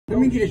Let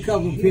me get a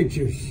couple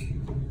pictures.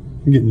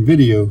 I'm getting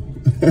video.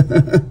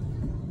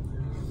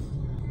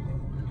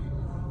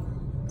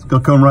 It's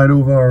gonna come right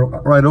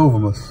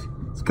over us.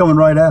 It's coming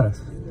right at us.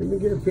 Let me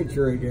get a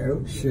picture right there.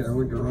 Oh shit, I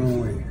went the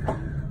wrong way.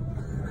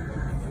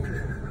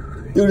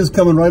 Dude, it's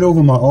coming right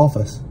over my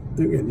office.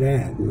 Look at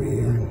that,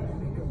 man.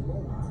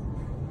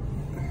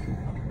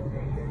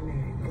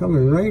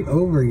 Coming right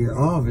over your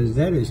office.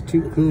 That is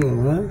too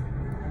cool, huh?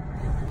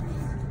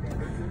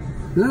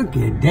 Look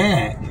at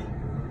that.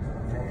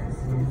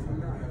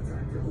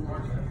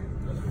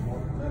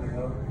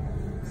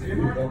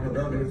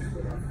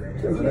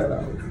 Check that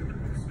out.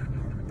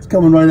 It's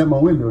coming right at my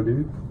window,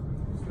 dude.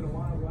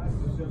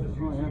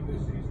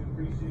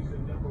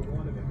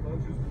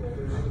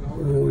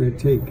 I want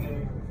to take.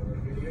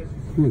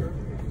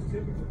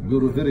 Do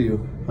the video.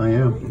 I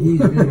am.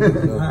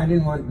 I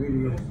didn't want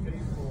video.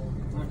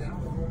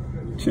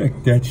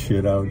 Check that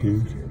shit out,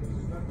 dude.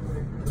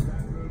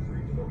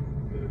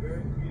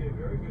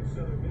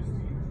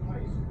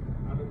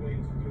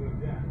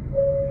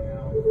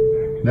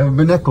 Never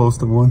been that close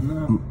to one.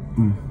 No.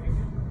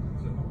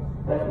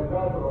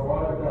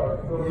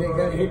 You ain't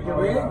got to hit the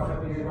red?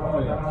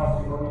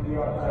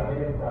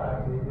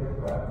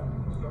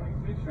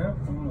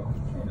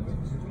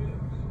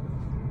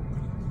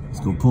 It's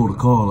gonna pull the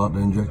call out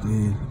there and inject the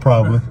head.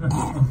 Probably.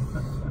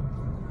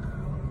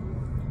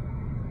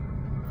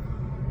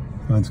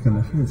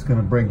 It's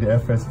gonna break the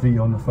FSV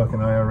on the fucking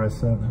IRS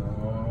 7.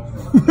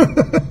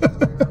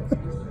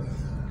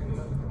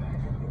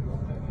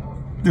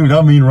 Dude,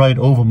 I mean right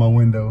over my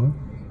window. Huh?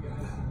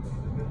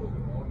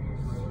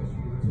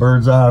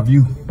 Bird's eye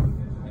view.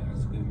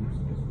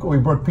 Go, we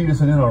brought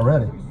Peterson in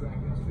already.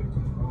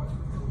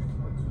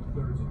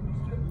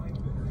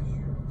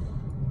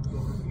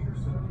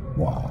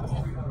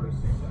 Wow.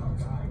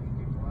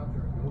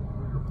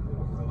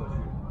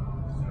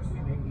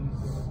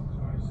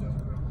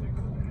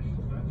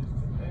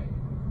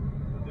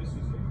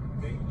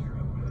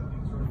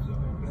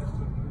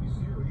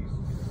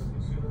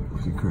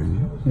 Looking crazy.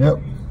 Yep.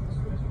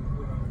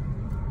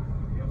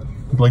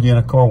 Look like you're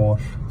in a car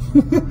wash.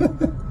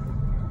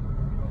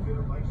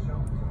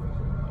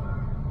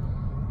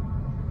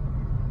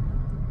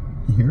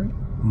 You hear it?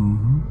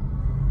 Mm-hmm.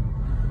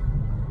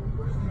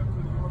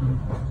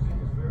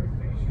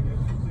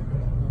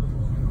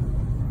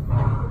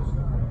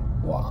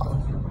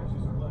 Wow.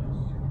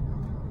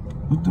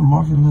 Look the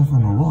market left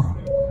in the water.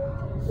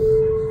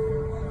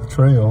 The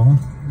trail, huh?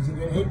 Is it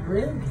gonna hit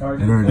red?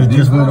 It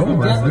just went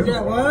over. Is that what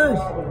that was?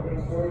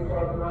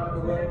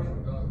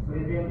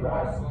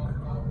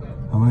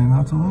 How many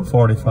knots on it?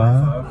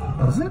 45.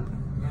 That's it?